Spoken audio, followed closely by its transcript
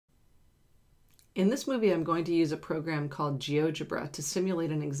In this movie, I'm going to use a program called GeoGebra to simulate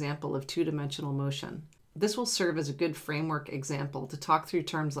an example of two-dimensional motion. This will serve as a good framework example to talk through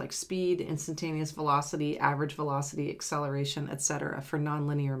terms like speed, instantaneous velocity, average velocity, acceleration, etc. for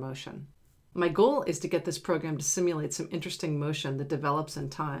nonlinear motion. My goal is to get this program to simulate some interesting motion that develops in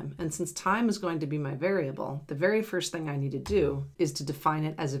time, and since time is going to be my variable, the very first thing I need to do is to define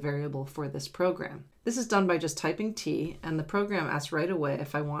it as a variable for this program. This is done by just typing t, and the program asks right away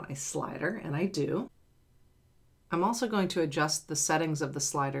if I want a slider, and I do. I'm also going to adjust the settings of the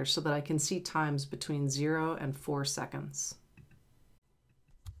slider so that I can see times between 0 and 4 seconds.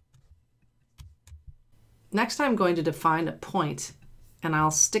 Next, I'm going to define a point, and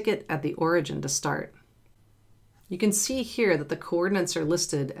I'll stick it at the origin to start. You can see here that the coordinates are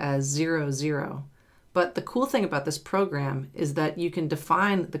listed as 0, 0. But the cool thing about this program is that you can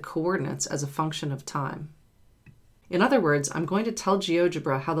define the coordinates as a function of time. In other words, I'm going to tell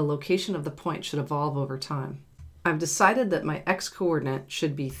GeoGebra how the location of the point should evolve over time. I've decided that my x-coordinate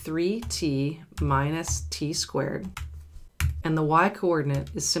should be 3t minus t squared, and the y-coordinate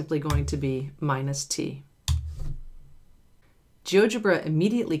is simply going to be minus t. GeoGebra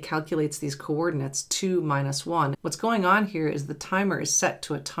immediately calculates these coordinates 2, minus 1. What's going on here is the timer is set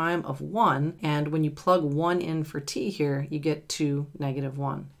to a time of 1, and when you plug 1 in for t here, you get 2, negative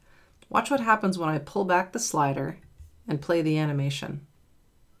 1. Watch what happens when I pull back the slider and play the animation.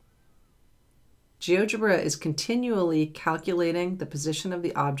 GeoGebra is continually calculating the position of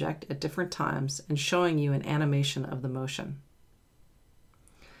the object at different times and showing you an animation of the motion.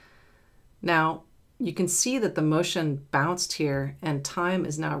 Now, you can see that the motion bounced here and time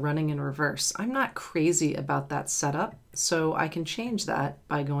is now running in reverse. I'm not crazy about that setup, so I can change that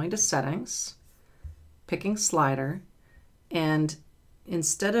by going to Settings, picking Slider, and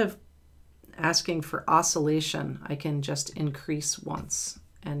instead of asking for oscillation, I can just increase once.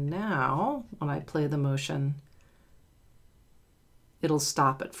 And now, when I play the motion, it'll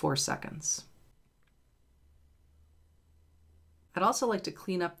stop at 4 seconds. I'd also like to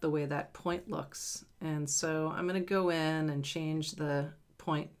clean up the way that point looks. And so I'm going to go in and change the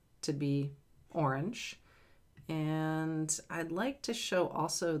point to be orange. And I'd like to show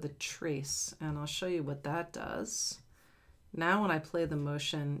also the trace, and I'll show you what that does. Now when I play the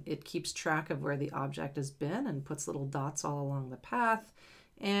motion, it keeps track of where the object has been and puts little dots all along the path.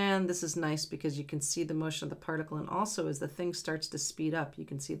 And this is nice because you can see the motion of the particle, and also as the thing starts to speed up, you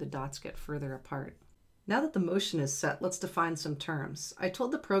can see the dots get further apart. Now that the motion is set, let's define some terms. I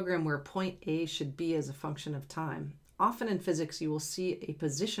told the program where point A should be as a function of time. Often in physics, you will see a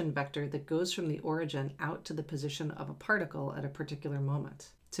position vector that goes from the origin out to the position of a particle at a particular moment.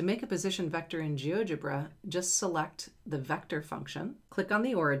 To make a position vector in GeoGebra, just select the vector function, click on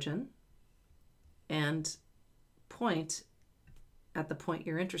the origin, and point at the point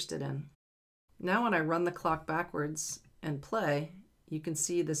you're interested in. Now when I run the clock backwards and play, you can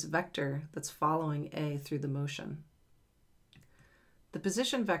see this vector that's following A through the motion. The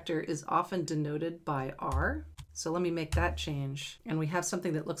position vector is often denoted by R, so let me make that change, and we have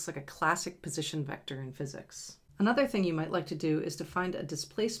something that looks like a classic position vector in physics. Another thing you might like to do is to find a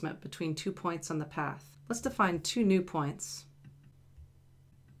displacement between 2 points on the path. Let's define 2 new points,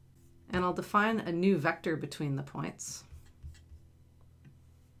 and I'll define a new vector between the points.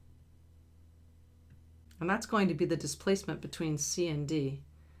 And that's going to be the displacement between C and D.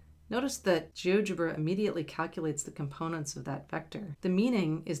 Notice that GeoGebra immediately calculates the components of that vector. The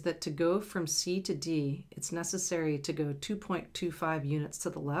meaning is that to go from C to D, it's necessary to go 2.25 units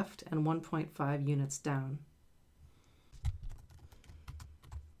to the left and 1.5 units down.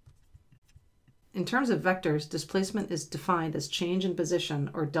 In terms of vectors, displacement is defined as change in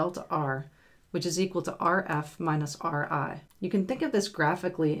position, or delta R, which is equal to RF minus RI. You can think of this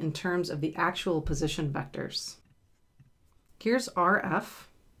graphically in terms of the actual position vectors. Here's RF,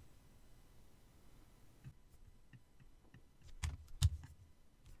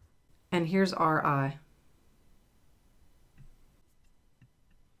 and here's RI.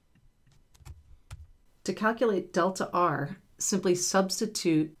 To calculate delta R, simply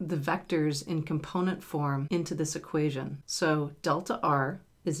substitute the vectors in component form into this equation. So delta R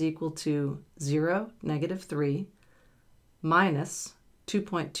is equal to 0, negative 3, minus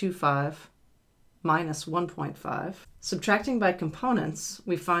 2.25, minus 1.5. Subtracting by components,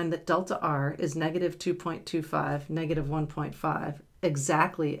 we find that delta R is negative 2.25, negative 1.5,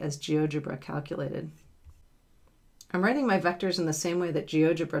 exactly as GeoGebra calculated. I'm writing my vectors in the same way that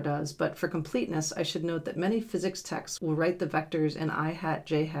GeoGebra does, but for completeness, I should note that many physics texts will write the vectors in I hat,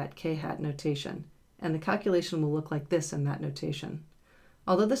 j hat, k hat notation, and the calculation will look like this in that notation.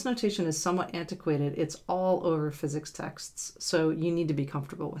 Although this notation is somewhat antiquated, it's all over physics texts, so you need to be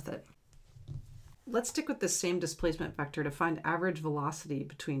comfortable with it. Let's stick with the same displacement vector to find average velocity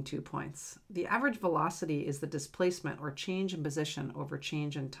between 2 points. The average velocity is the displacement or change in position over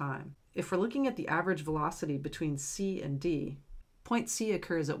change in time. If we're looking at the average velocity between C and D, point C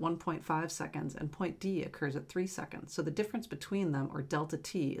occurs at 1.5 seconds and point D occurs at 3 seconds. So the difference between them, or delta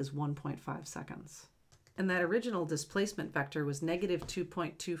T, is 1.5 seconds. And that original displacement vector was negative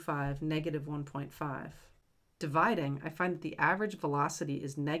 2.25, negative 1.5. Dividing, I find that the average velocity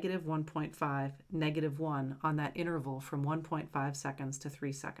is negative 1.5, negative 1 on that interval from 1.5 seconds to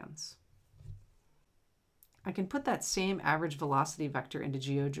 3 seconds. I can put that same average velocity vector into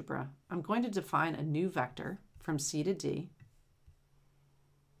GeoGebra. I'm going to define a new vector from C to D,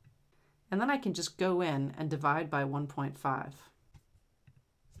 and then I can just go in and divide by 1.5.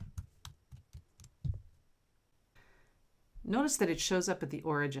 Notice that it shows up at the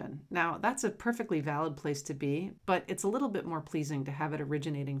origin. Now, that's a perfectly valid place to be, but it's a little bit more pleasing to have it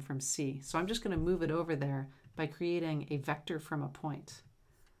originating from C. So I'm just going to move it over there by creating a vector from a point.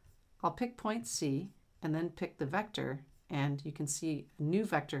 I'll pick point C and then pick the vector, and you can see a new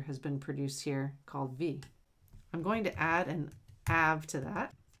vector has been produced here called V. I'm going to add an av to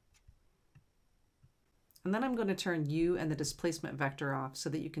that. And then I'm going to turn U and the displacement vector off so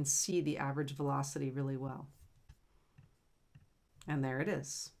that you can see the average velocity really well. And there it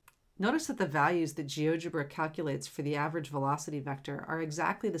is. Notice that the values that GeoGebra calculates for the average velocity vector are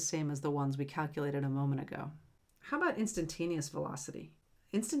exactly the same as the ones we calculated a moment ago. How about instantaneous velocity?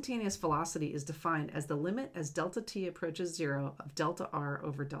 Instantaneous velocity is defined as the limit as delta t approaches 0 of delta r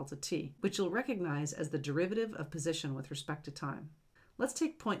over delta t, which you'll recognize as the derivative of position with respect to time. Let's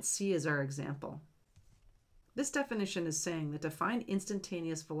take point C as our example. This definition is saying that to find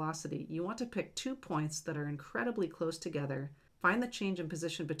instantaneous velocity, you want to pick 2 points that are incredibly close together, find the change in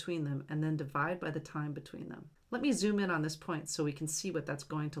position between them, and then divide by the time between them. Let me zoom in on this point so we can see what that's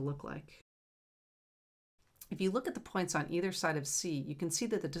going to look like. If you look at the points on either side of C, you can see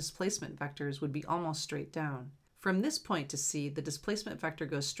that the displacement vectors would be almost straight down. From this point to C, the displacement vector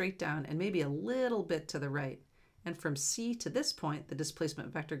goes straight down and maybe a little bit to the right. And from C to this point, the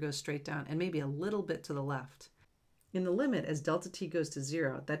displacement vector goes straight down and maybe a little bit to the left. In the limit, as delta t goes to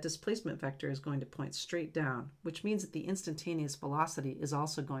 0, that displacement vector is going to point straight down, which means that the instantaneous velocity is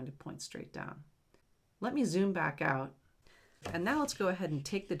also going to point straight down. Let me zoom back out, and now let's go ahead and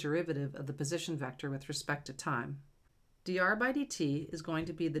take the derivative of the position vector with respect to time. dr by dt is going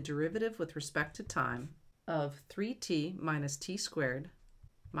to be the derivative with respect to time of 3t minus t squared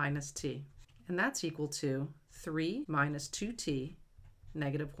minus t, and that's equal to 3 minus 2t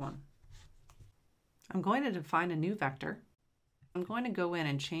negative 1. I'm going to define a new vector. I'm going to go in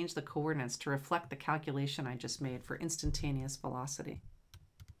and change the coordinates to reflect the calculation I just made for instantaneous velocity.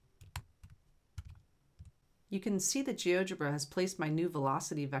 You can see that GeoGebra has placed my new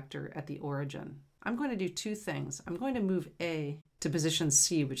velocity vector at the origin. I'm going to do 2 things. I'm going to move A to position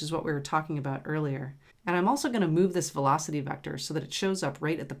C, which is what we were talking about earlier. And I'm also going to move this velocity vector so that it shows up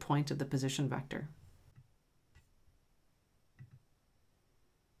right at the point of the position vector.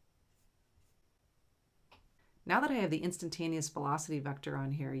 Now that I have the instantaneous velocity vector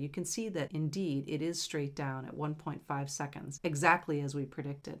on here, you can see that indeed it is straight down at 1.5 seconds, exactly as we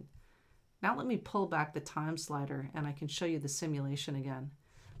predicted. Now let me pull back the time slider and I can show you the simulation again.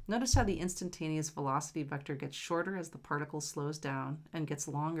 Notice how the instantaneous velocity vector gets shorter as the particle slows down and gets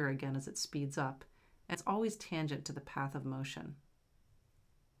longer again as it speeds up. And it's always tangent to the path of motion.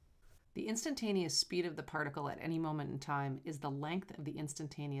 The instantaneous speed of the particle at any moment in time is the length of the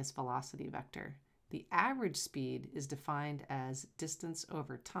instantaneous velocity vector. The average speed is defined as distance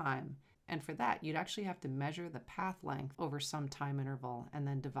over time, and for that you'd actually have to measure the path length over some time interval and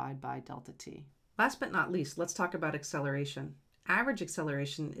then divide by delta t. Last but not least, let's talk about acceleration. Average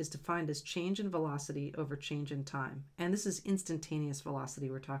acceleration is defined as change in velocity over change in time, and this is instantaneous velocity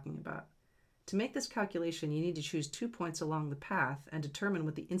we're talking about. To make this calculation, you need to choose 2 points along the path and determine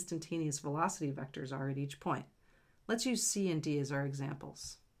what the instantaneous velocity vectors are at each point. Let's use C and D as our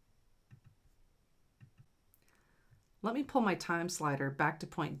examples. Let me pull my time slider back to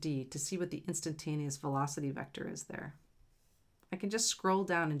point D to see what the instantaneous velocity vector is there. I can just scroll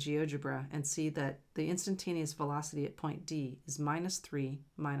down in GeoGebra and see that the instantaneous velocity at point D is minus 3,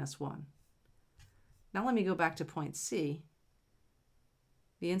 minus 1. Now let me go back to point C.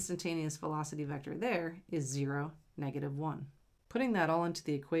 The instantaneous velocity vector there is 0, negative 1. Putting that all into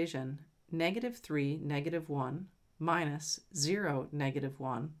the equation, negative 3, negative 1, minus 0, negative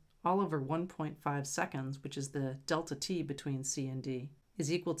 1, all over 1.5 seconds, which is the delta t between C and D,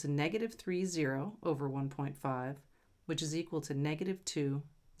 is equal to negative 3, 0 over 1.5, which is equal to negative 2,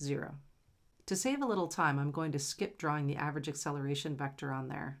 0. To save a little time, I'm going to skip drawing the average acceleration vector on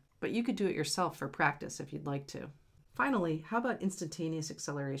there. but you could do it yourself for practice if you'd like to. Finally, how about instantaneous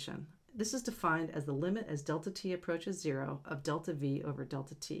acceleration? This is defined as the limit as delta t approaches 0 of delta v over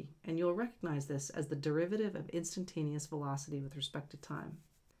delta t, and you'll recognize this as the derivative of instantaneous velocity with respect to time.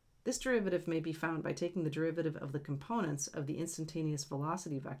 This derivative may be found by taking the derivative of the components of the instantaneous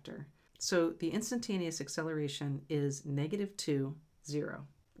velocity vector. So the instantaneous acceleration is -2, 0.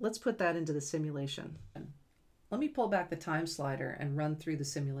 Let's put that into the simulation. Let me pull back the time slider and run through the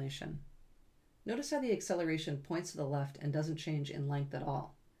simulation. Notice how the acceleration points to the left and doesn't change in length at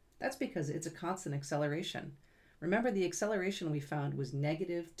all. That's because it's a constant acceleration. Remember, the acceleration we found was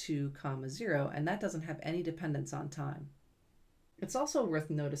 -2, 0, and that doesn't have any dependence on time. It's also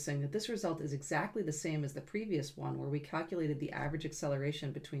worth noticing that this result is exactly the same as the previous one where we calculated the average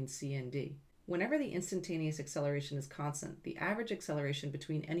acceleration between C and D. Whenever the instantaneous acceleration is constant, the average acceleration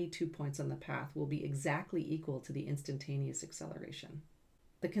between any 2 points on the path will be exactly equal to the instantaneous acceleration.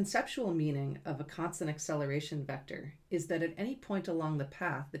 The conceptual meaning of a constant acceleration vector is that at any point along the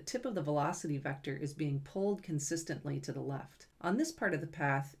path, the tip of the velocity vector is being pulled consistently to the left. On this part of the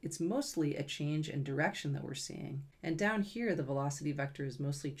path, it's mostly a change in direction that we're seeing, and down here the velocity vector is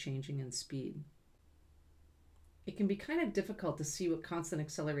mostly changing in speed. It can be kind of difficult to see what constant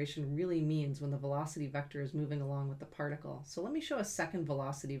acceleration really means when the velocity vector is moving along with the particle, so let me show a second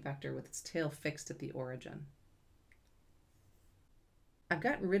velocity vector with its tail fixed at the origin. I've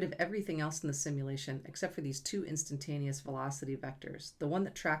gotten rid of everything else in the simulation except for these two instantaneous velocity vectors, the one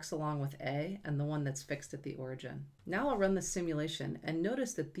that tracks along with A and the one that's fixed at the origin. Now I'll run the simulation and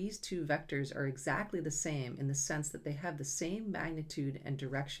notice that these two vectors are exactly the same in the sense that they have the same magnitude and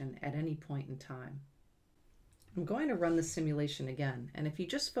direction at any point in time. I'm going to run the simulation again, and if you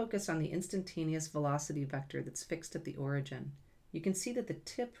just focus on the instantaneous velocity vector that's fixed at the origin, you can see that the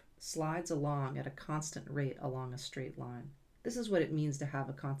tip slides along at a constant rate along a straight line. This is what it means to have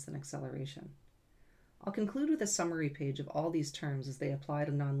a constant acceleration. I'll conclude with a summary page of all these terms as they apply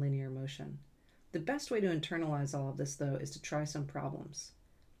to nonlinear motion. The best way to internalize all of this, though, is to try some problems.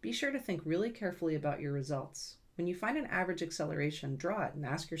 Be sure to think really carefully about your results. When you find an average acceleration, draw it and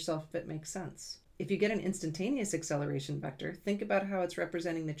ask yourself if it makes sense. If you get an instantaneous acceleration vector, think about how it's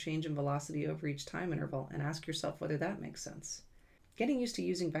representing the change in velocity over each time interval and ask yourself whether that makes sense. Getting used to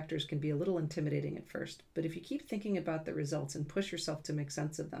using vectors can be a little intimidating at first, but if you keep thinking about the results and push yourself to make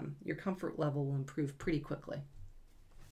sense of them, your comfort level will improve pretty quickly.